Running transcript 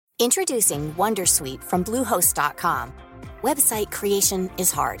Introducing Wondersuite from Bluehost.com. Website creation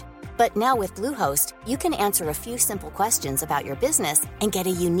is hard, but now with Bluehost, you can answer a few simple questions about your business and get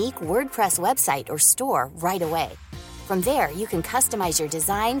a unique WordPress website or store right away. From there, you can customize your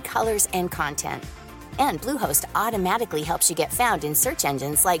design, colors, and content. And Bluehost automatically helps you get found in search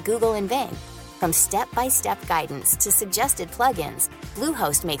engines like Google and Bing. From step-by-step guidance to suggested plugins,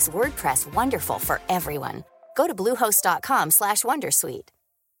 Bluehost makes WordPress wonderful for everyone. Go to bluehost.com/wondersuite.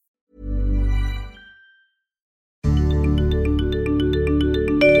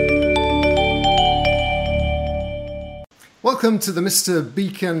 Welcome to the Mr.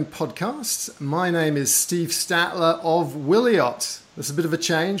 Beacon podcast. My name is Steve Statler of Wiliot. There's a bit of a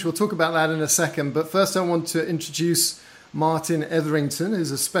change. We'll talk about that in a second. But first I want to introduce Martin Etherington, who's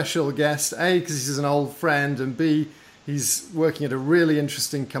a special guest. A, because he's an old friend, and B, he's working at a really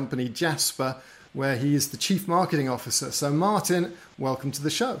interesting company, Jasper, where he is the Chief Marketing Officer. So Martin, welcome to the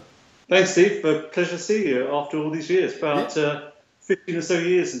show. Thanks, Steve. Pleasure to see you after all these years. About 15 or so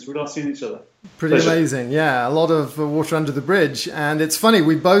years since we last seen each other. Pretty amazing, yeah. A lot of water under the bridge. And it's funny,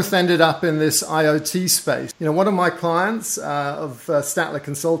 we both ended up in this IoT space. You know, one of my clients of Statler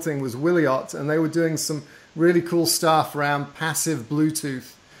Consulting was Wiliot, and they were doing some really cool stuff around passive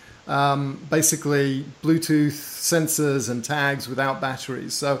Bluetooth. Basically, Bluetooth sensors and tags without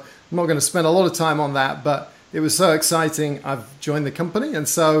batteries. So I'm not going to spend a lot of time on that, but it was so exciting. I've joined the company. And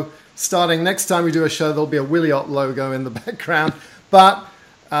so starting next time we do a show, there'll be a Wiliot logo in the background. But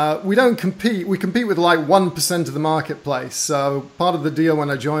we don't compete. We compete with like 1% of the marketplace. So part of the deal when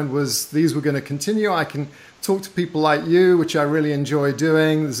I joined was these were going to continue. I can talk to people like you, which I really enjoy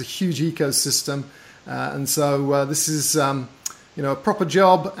doing. There's a huge ecosystem. And so this is, a proper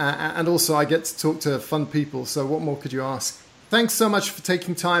job. And also I get to talk to fun people. So what more could you ask? Thanks so much for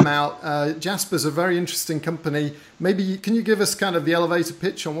taking time out. Jasper's a very interesting company. Maybe can you give us kind of the elevator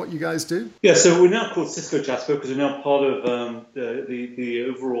pitch on what you guys do? Yeah, so we're now called Cisco Jasper because we're now part of the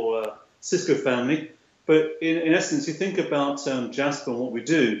overall Cisco family. But in essence, you think about Jasper and what we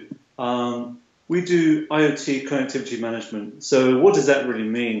do. We do IoT connectivity management. So what does that really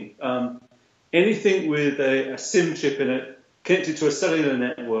mean? Anything with a SIM chip in it connected to a cellular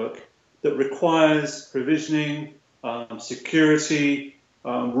network that requires provisioning, security,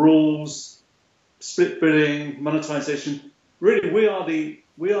 rules, split billing, monetization. Really, we are the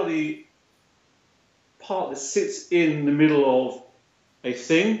part that sits in the middle of a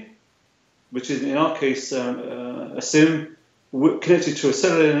thing, which is in our case a SIM connected to a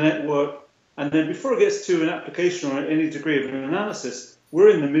cellular network, and then before it gets to an application or any degree of an analysis,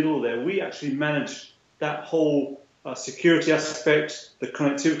 we're in the middle there. We actually manage that whole security aspect, the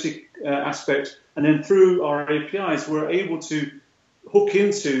connectivity aspect. And then through our APIs, we're able to hook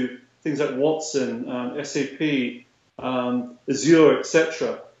into things like Watson, SAP, Azure,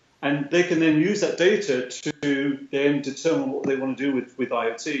 etc. And they can then use that data to then determine what they want to do with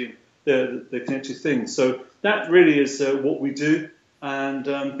IoT and the connected things. So that really is what we do, and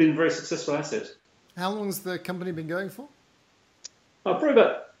been a very successful asset. How long has the company been going for? Probably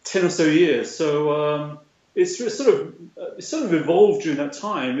about 10 or so years. So it's sort of evolved during that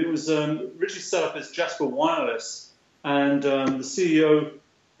time. It was originally set up as Jasper Wireless, and the CEO,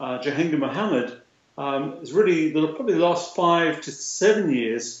 Jahangir Mohammed, is really probably the last 5 to 7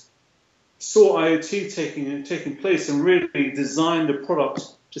 years saw IoT taking place and really designed the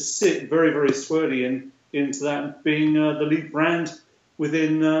product to sit very, very squarely into that, being the lead brand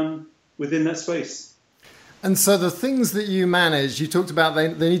within that space. And so the things that you manage, you talked about they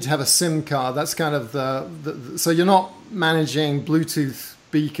need to have a SIM card. That's kind of so you're not managing Bluetooth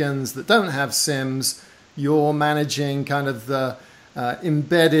beacons that don't have SIMs. You're managing kind of the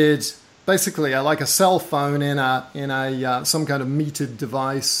embedded, basically like a cell phone in a some kind of metered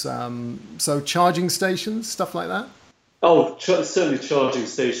device. So charging stations, stuff like that. Oh, certainly charging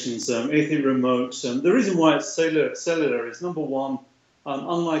stations, anything remote. The reason why it's cellular is, number one,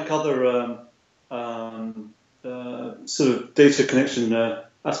 unlike other sort of data connection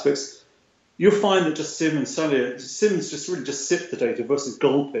aspects, you'll find that just SIM and cellular, SIMs just really just sip the data versus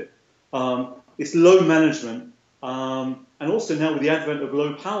gulp it. It's low management, and also now with the advent of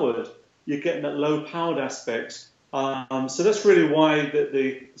low powered, you're getting that low powered aspect. So that's really why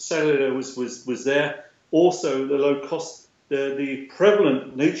the cellular was there. Also, the low cost, the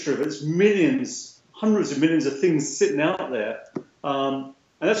prevalent nature of it. It's millions, hundreds of millions of things sitting out there. And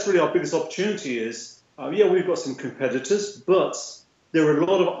that's really our biggest opportunity is, we've got some competitors, but there are a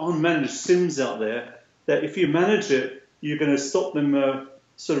lot of unmanaged SIMs out there that if you manage it, you're going to stop them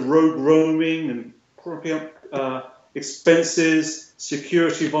sort of rogue roaming and propping up expenses,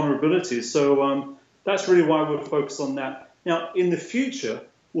 security vulnerabilities. So that's really why we're focused on that. Now, in the future,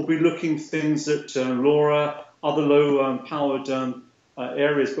 we'll be looking things at LoRa, other low-powered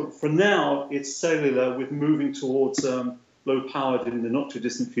areas. But for now, it's cellular with moving towards low-powered in the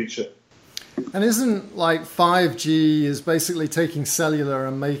not-too-distant future. And isn't like 5G is basically taking cellular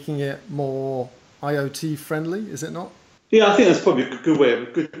and making it more IoT friendly, is it not? Yeah, I think that's probably a good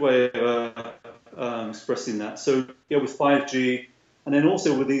way of expressing that. So yeah, with 5G, and then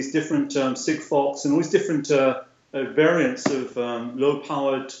also with these different Sigfox and all these different variants of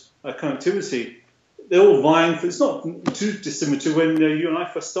low-powered connectivity, they're all vying for. It's not too dissimilar to when you and I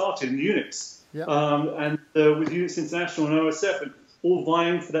first started in Unix, Yep. And with Unix International and OSF, and all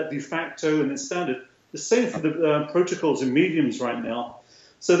vying for that de facto and the standard. The same for the protocols and mediums right now.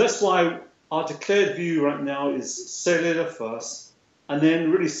 So that's why our declared view right now is cellular first, and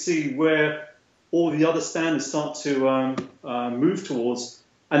then really see where all the other standards start to move towards,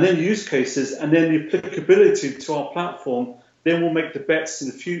 and then use cases, and then the applicability to our platform. Then we'll make the bets in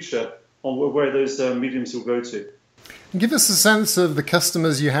the future on where those mediums will go to. Give us a sense of the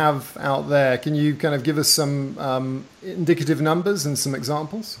customers you have out there. Can you kind of give us some indicative numbers and some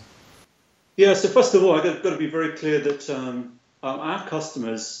examples? Yeah, so first of all, I've got to be very clear that our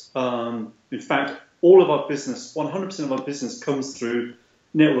customers, in fact, all of our business, 100% of our business comes through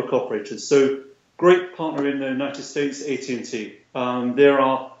network operators. So great partner in the United States, AT&T. They're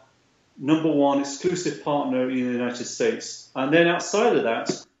our number one exclusive partner in the United States. And then outside of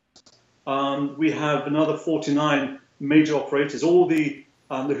that, we have another 49 major operators, all the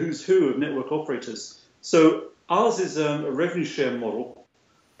who's who of network operators. So ours is a revenue share model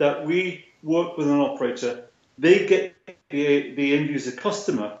that we work with an operator. They get the end user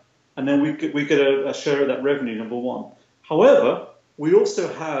customer, and then we get a share of that revenue, number one. However, we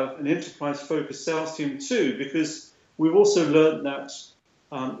also have an enterprise-focused sales team too, because we've also learned that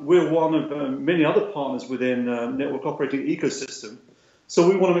we're one of many other partners within network operating ecosystem. So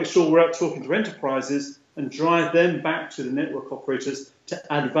we want to make sure we're out talking to enterprises and drive them back to the network operators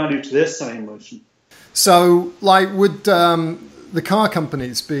to add value to their selling motion. So, like, would the car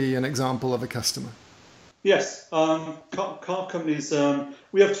companies be an example of a customer? Yes, car companies.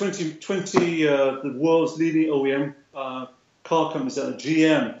 We have 20 the world's leading OEM car companies.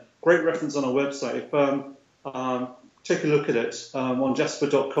 GM, great reference on our website. If take a look at it on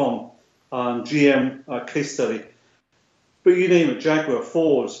Jasper.com, GM case study. But you name it, Jaguar,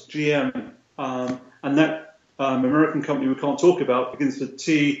 Ford, GM, and that American company we can't talk about begins with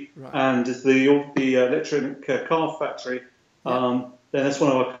T, right, and is the electronic car factory. Yeah. Then that's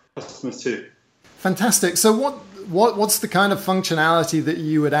one of our customers too. Fantastic. So what's the kind of functionality that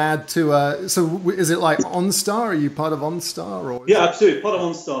you would add to? So is it like OnStar? Are you part of OnStar? Or yeah, absolutely, part of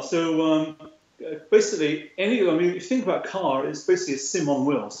OnStar. So basically, if you think about car, it's basically a sim on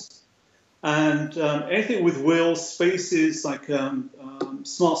wheels. And anything with wheels, spaces like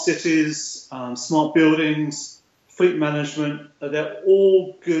smart cities, smart buildings, fleet management, they're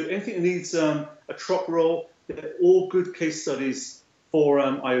all good. Anything that needs a truck roll, they're all good case studies for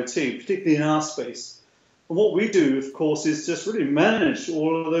IoT, particularly in our space. And what we do, of course, is just really manage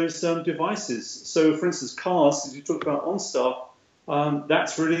all of those devices. So, for instance, cars, as you talked about OnStar,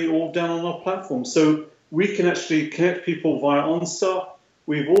 that's really all down on our platform. So we can actually connect people via OnStar.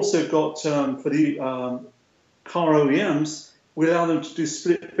 We've also got, for the car OEMs, we allow them to do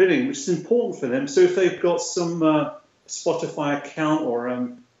split billing, which is important for them. So if they've got some Spotify account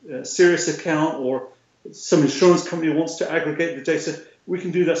or Sirius account or some insurance company wants to aggregate the data, we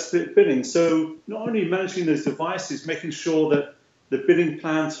can do that split billing. So not only managing those devices, making sure that the billing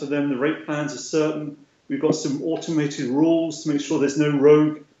plans for them, the rate plans are certain. We've got some automated rules to make sure there's no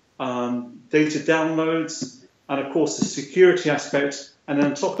rogue data downloads, and of course the security aspect. And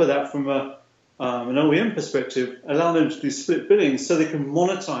then on top of that, from an OEM perspective, allow them to do split billing so they can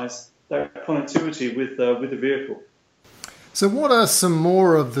monetize that connectivity with the vehicle. So what are some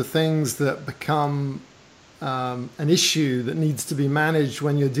more of the things that become an issue that needs to be managed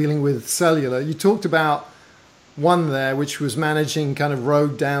when you're dealing with cellular? You talked about one there, which was managing kind of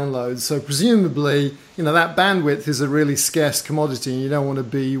rogue downloads. So presumably, that bandwidth is a really scarce commodity and you don't want to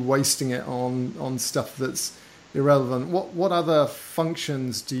be wasting it on stuff that's irrelevant. What other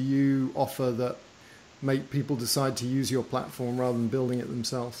functions do you offer that make people decide to use your platform rather than building it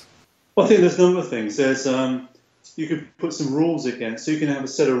themselves? Well, I think there's a number of things. There's you can put some rules against. So you can have a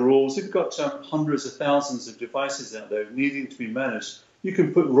set of rules. If you've got hundreds of thousands of devices out there needing to be managed, you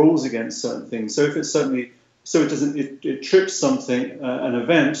can put rules against certain things. So if it's certainly it trips something, an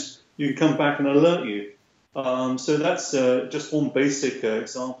event, you can come back and alert you. So that's just one basic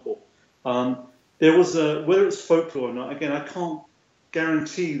example. There was whether it's folklore or not. Again, I can't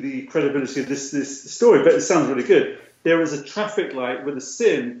guarantee the credibility of this story, but it sounds really good. there is a traffic light with a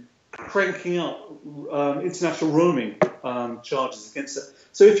SIM cranking up international roaming charges against it.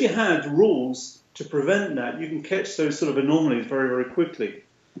 So if you had rules to prevent that, you can catch those sort of anomalies very, very quickly.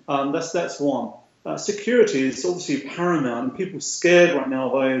 That's one. Security is obviously paramount, and people are scared right now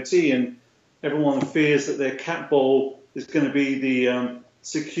of IoT, and everyone fears that their cat bowl is going to be the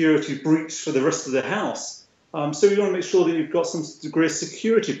security breach for the rest of the house. So you want to make sure that you've got some degree of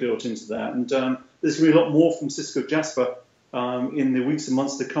security built into that, and there's going to be a lot more from Cisco Jasper in the weeks and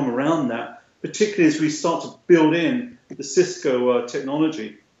months to come around that, particularly as we start to build in the Cisco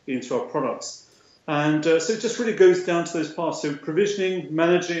technology into our products. And so it just really goes down to those parts. So provisioning,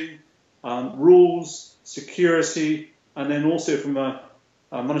 managing, rules, security, and then also from a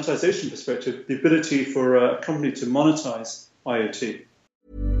monetization perspective, the ability for a company to monetize IoT.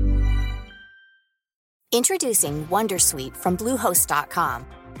 Introducing Wondersuite from Bluehost.com.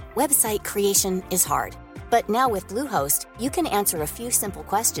 Website creation is hard, but now with Bluehost, you can answer a few simple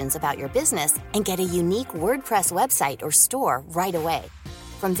questions about your business and get a unique WordPress website or store right away.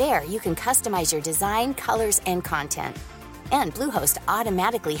 From there, you can customize your design, colors, and content. And Bluehost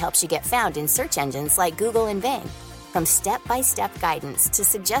automatically helps you get found in search engines like Google and Bing. From step-by-step guidance to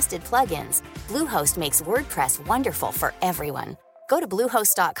suggested plugins, Bluehost makes WordPress wonderful for everyone. Go to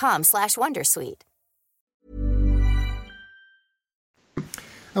bluehost.com/wondersuite.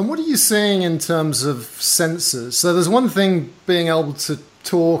 And what are you seeing in terms of sensors? So there's one thing being able to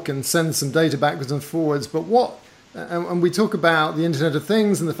talk and send some data backwards and forwards, but and we talk about the Internet of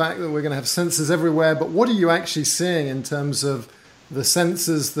Things and the fact that we're going to have sensors everywhere, but what are you actually seeing in terms of the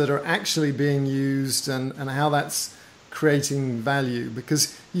sensors that are actually being used and how that's creating value?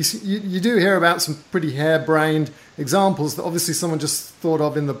 Because you do hear about some pretty harebrained examples that obviously someone just thought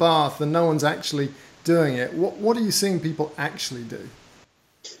of in the bath and no one's actually doing it. What are you seeing people actually do?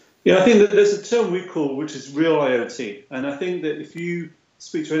 Yeah, I think that there's a term we call, which is real IoT. And I think that if you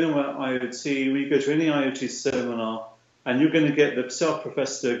speak to anyone about IoT, when you go to any IoT seminar, and you're going to get the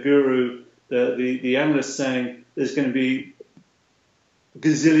self-professed guru, the analyst saying there's going to be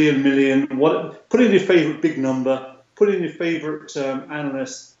gazillion, million, put in your favorite big number, put in your favorite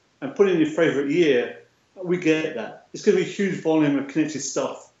analyst, and put in your favorite year, we get that. It's going to be a huge volume of connected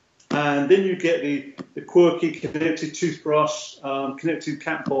stuff. And then you get the quirky connected toothbrush, connected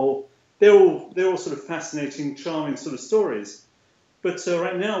cat bowl. They're all sort of fascinating, charming sort of stories. But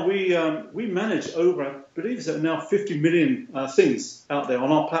right now we manage over, I believe it's now 50 million things out there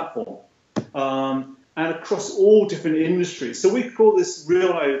on our platform, and across all different industries. So we call this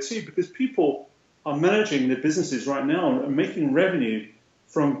real IoT because people are managing their businesses right now and making revenue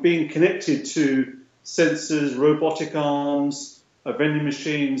from being connected to sensors, robotic arms, vending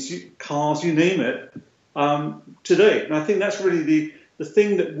machines, cars, you name it, today. And I think that's really the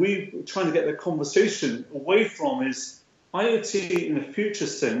thing that we're trying to get the conversation away from is IoT in a future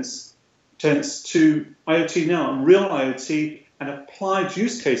tense to IoT now, and real IoT and applied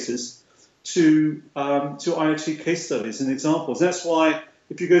use cases to IoT case studies and examples. That's why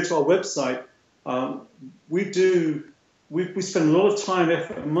if you go to our website, we spend a lot of time,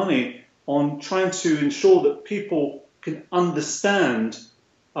 effort, and money on trying to ensure that people can understand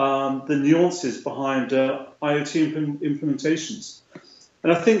the nuances behind IoT implementations.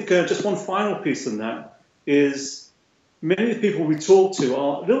 And I think just one final piece on that is many of the people we talk to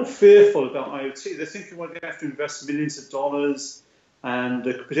are a little fearful about IoT. They're thinking, well, they have to invest millions of dollars and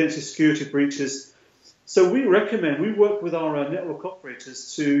potentially security breaches. So we work with our network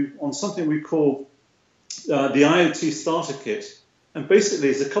operators on something we call the IoT Starter Kit. And basically,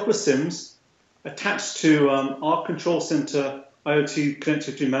 it's a couple of SIMs attached to our control center IoT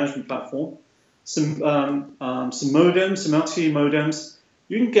connectivity management platform, some modems, some LTE modems.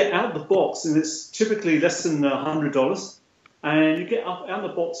 You can get out of the box, and it's typically less than $100, and you get out of the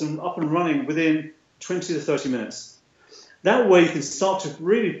box and up and running within 20 to 30 minutes. That way you can start to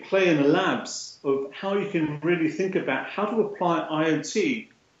really play in the labs of how you can really think about how to apply IoT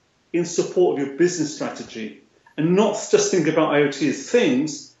in support of your business strategy, and not just think about IoT as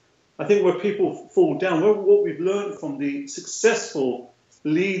things. I think where people fall down, what we've learned from the successful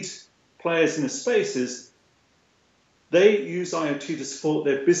lead players in the space is they use IoT to support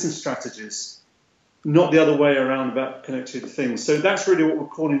their business strategies, not the other way around about connected things. So that's really what we're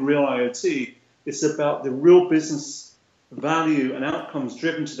calling real IoT. It's about the real business value and outcomes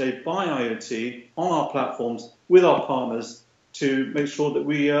driven today by IoT on our platforms with our partners to make sure that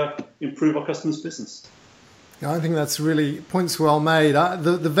we improve our customers' business. I think that's really points well made.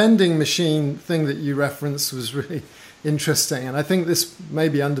 The vending machine thing that you referenced was really interesting, and I think this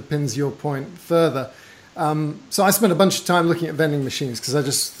maybe underpins your point further. So I spent a bunch of time looking at vending machines because I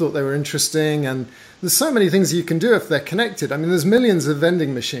just thought they were interesting. And there's so many things you can do if they're connected. I mean, there's millions of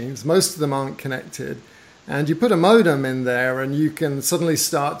vending machines. Most of them aren't connected. And you put a modem in there and you can suddenly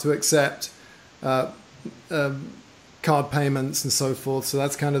start to accept card payments and so forth. So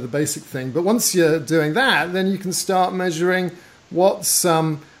that's kind of the basic thing. But once you're doing that, then you can start measuring what's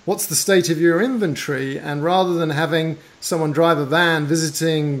the state of your inventory. And rather than having someone drive a van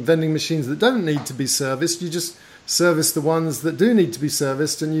visiting vending machines that don't need to be serviced, you just service the ones that do need to be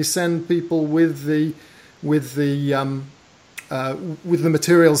serviced, and you send people with the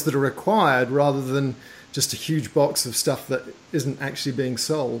materials that are required, rather than just a huge box of stuff that isn't actually being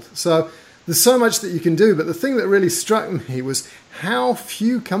sold. So there's so much that you can do, but the thing that really struck me was how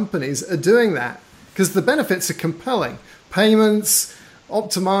few companies are doing that, because the benefits are compelling. Payments,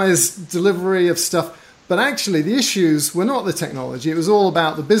 optimized delivery of stuff, but actually the issues were not the technology. It was all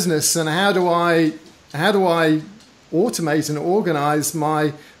about the business and how do I automate and organize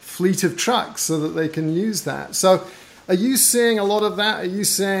my fleet of trucks so that they can use that. So are you seeing a lot of that? Are you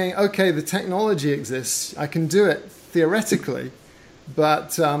saying, okay, the technology exists, I can do it theoretically,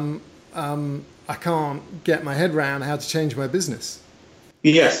 but I can't get my head around how to change my business?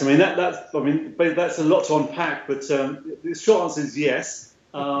 Yes, I mean that's a lot to unpack, but the short answer is yes.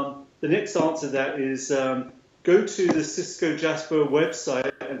 The next answer to that is go to the Cisco Jasper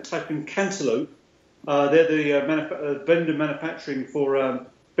website and type in Cantaloupe. They're the vendor manufacturing for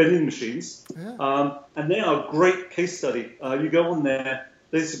vending machines, and they are a great case study. You go on there.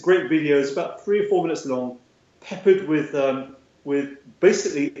 There's great videos, about 3 or 4 minutes long, peppered with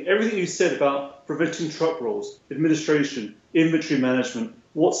basically everything you said about preventing truck rolls, administration, inventory management,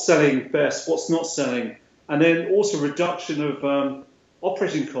 what's selling best, what's not selling, and then also reduction of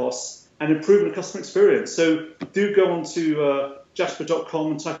operating costs and improvement of customer experience. So do go on to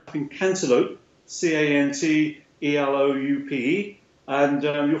jasper.com and type in Cantaloupe, Canteloupe, and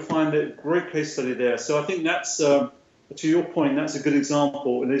you'll find a great case study there. So I think that's, to your point, that's a good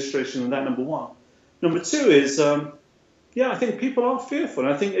example, an illustration of that, number one. Number two is, I think people are fearful.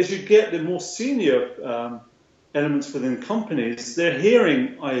 And I think as you get the more senior elements within companies, they're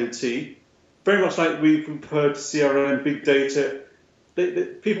hearing IoT, very much like we've heard CRM, big data,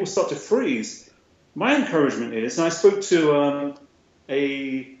 people start to freeze. My encouragement is, and I spoke to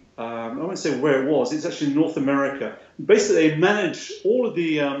I won't say where it was, it's actually North America. Basically, they manage all of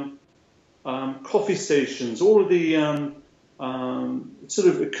the coffee stations, all of the sort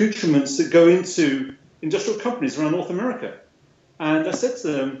of accoutrements that go into industrial companies around North America. And I said to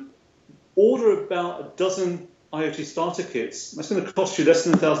them, order about a dozen IoT starter kits. That's going to cost you less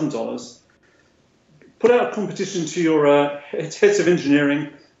than $1,000. Put out a competition to your heads of engineering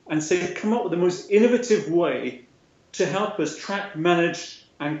and say, come up with the most innovative way to help us track, manage,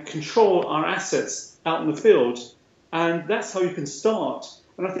 and control our assets out in the field. And that's how you can start.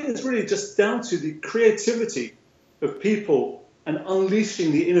 And I think it's really just down to the creativity of people and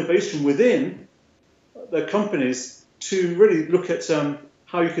unleashing the innovation within the companies to really look at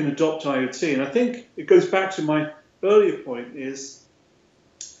how you can adopt IoT. And I think it goes back to my earlier point is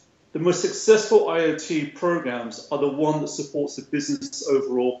the most successful IoT programs are the one that supports the business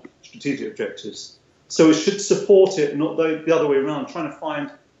overall strategic objectives. So it should support it, not the other way around. Trying to find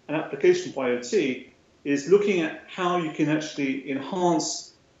an application for IoT is looking at how you can actually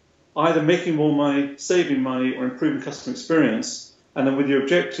enhance either making more money, saving money, or improving customer experience. And then with your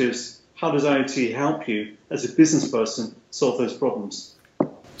objectives, how does IoT help you as a business person solve those problems?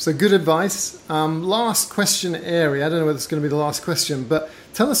 So good advice. Last question area. I don't know whether it's going to be the last question, but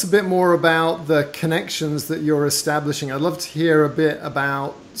tell us a bit more about the connections that you're establishing. I'd love to hear a bit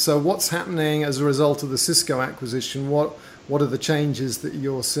about, so what's happening as a result of the Cisco acquisition? What are the changes that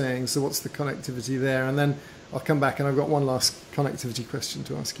you're seeing? So what's the connectivity there? And then I'll come back and I've got one last connectivity question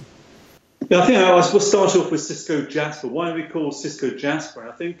to ask you. Yeah, I think we'll start off with Cisco Jasper. Why are we called Cisco Jasper?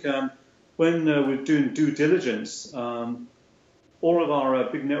 I think when we're doing due diligence, all of our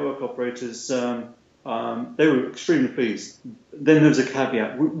big network operators, they were extremely pleased. Then there was a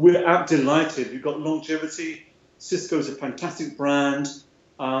caveat. We're delighted. We've got longevity. Cisco's a fantastic brand,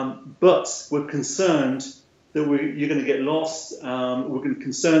 but we're concerned that you're going to get lost. We're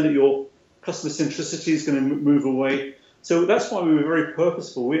concerned that your customer centricity is going to move away. So that's why we were very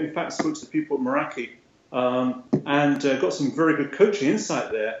purposeful. We, in fact, spoke to people at Meraki and got some very good coaching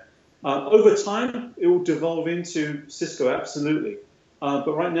insight there. Over time, it will devolve into Cisco, absolutely.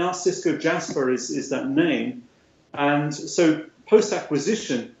 But right now, Cisco Jasper is that name. And so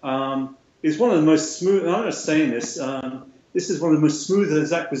post-acquisition is one of the most smooth, and I'm not saying this, this is one of the most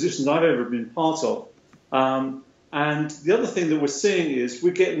smoothest acquisitions I've ever been part of. And the other thing that we're seeing is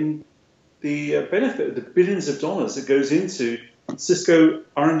we're getting the benefit of the billions of dollars that goes into Cisco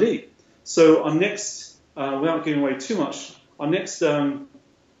R&D. So our next, without giving away too much, our next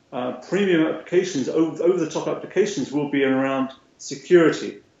premium applications, over-the-top applications, will be around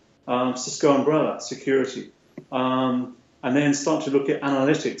security, Cisco Umbrella security, and then start to look at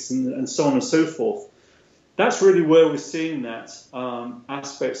analytics and so on and so forth. That's really where we're seeing that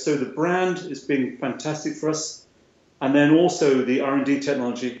aspect. So the brand is being fantastic for us, and then also the R&D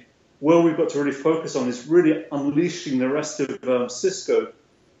technology. Where we've got to really focus on is really unleashing the rest of Cisco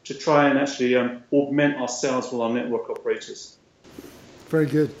to try and actually augment our sales with our network operators. Very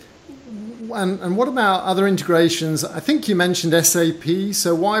good. And what about other integrations? I think you mentioned SAP,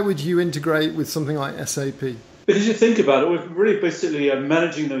 so why would you integrate with something like SAP? Because you think about it, we're really basically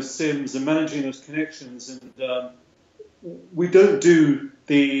managing those SIMs and managing those connections, and we don't do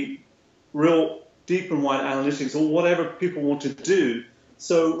the real deep and wide analytics or whatever people want to do.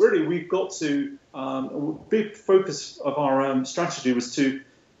 So really, we've got to, a big focus of our strategy was to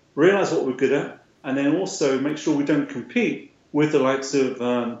realize what we're good at, and then also make sure we don't compete with the likes of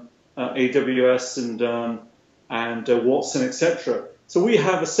AWS and Watson, etc. So we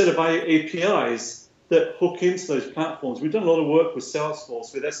have a set of APIs that hook into those platforms. We've done a lot of work with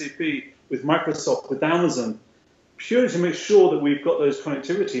Salesforce, with SAP, with Microsoft, with Amazon, purely to make sure that we've got those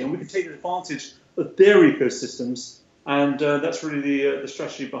connectivity and we can take advantage of their ecosystems. And that's really the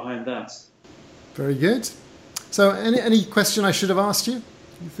strategy behind that. Very good. So any question I should have asked you?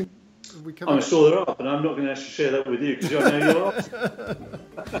 You think we covered I'm sure there are, but I'm not going to actually share that with you because I know you're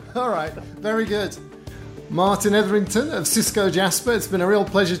off. All right. Very good. Martin Etherington of Cisco Jasper, it's been a real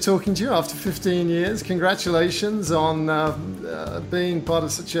pleasure talking to you after 15 years. Congratulations on being part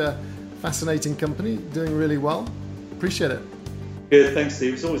of such a fascinating company, doing really well. Appreciate it. Good, thanks,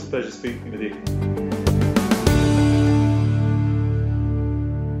 Steve. It's always a pleasure speaking with you.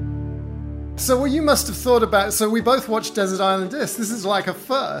 So what you must have thought about, so we both watched Desert Island Discs. This is like a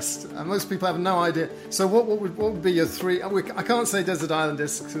first, and most people have no idea. So what would be your three, I can't say Desert Island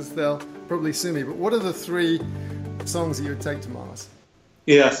Discs because they'll probably sue me, but what are the three songs that you would take to Mars?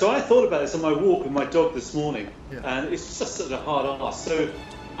 Yeah, so I thought about this on my walk with my dog this morning, and it's just such a hard ask. So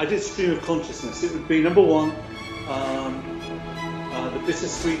I did Stream of Consciousness. It would be number one, the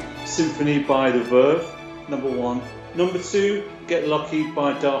Bittersweet Symphony by The Verve, number one. Number two, Get Lucky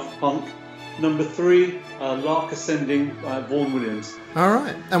by Daft Punk. Number three, Lark Ascending by Vaughan Williams. All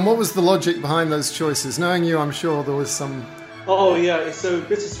right. And what was the logic behind those choices? Knowing you, I'm sure there was some... Oh, yeah. So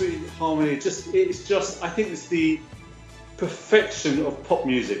Bittersweet Harmony, it's just, I think it's the perfection of pop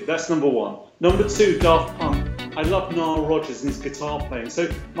music. That's number one. Number two, Daft Punk. I love Nile Rodgers and his guitar playing.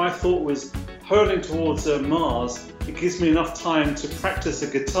 So my thought was, hurling towards Mars, it gives me enough time to practice a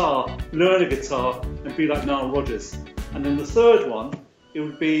guitar, learn a guitar, and be like Nile Rodgers. And then the third one, it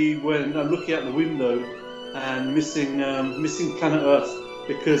would be when I'm looking out the window and missing planet Earth,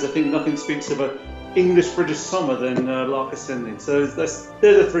 because I think nothing speaks of an English-British summer than Lark Ascending. So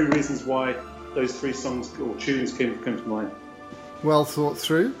they're the three reasons why those three songs or tunes came to mind. Well thought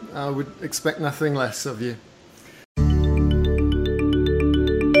through. I would expect nothing less of you.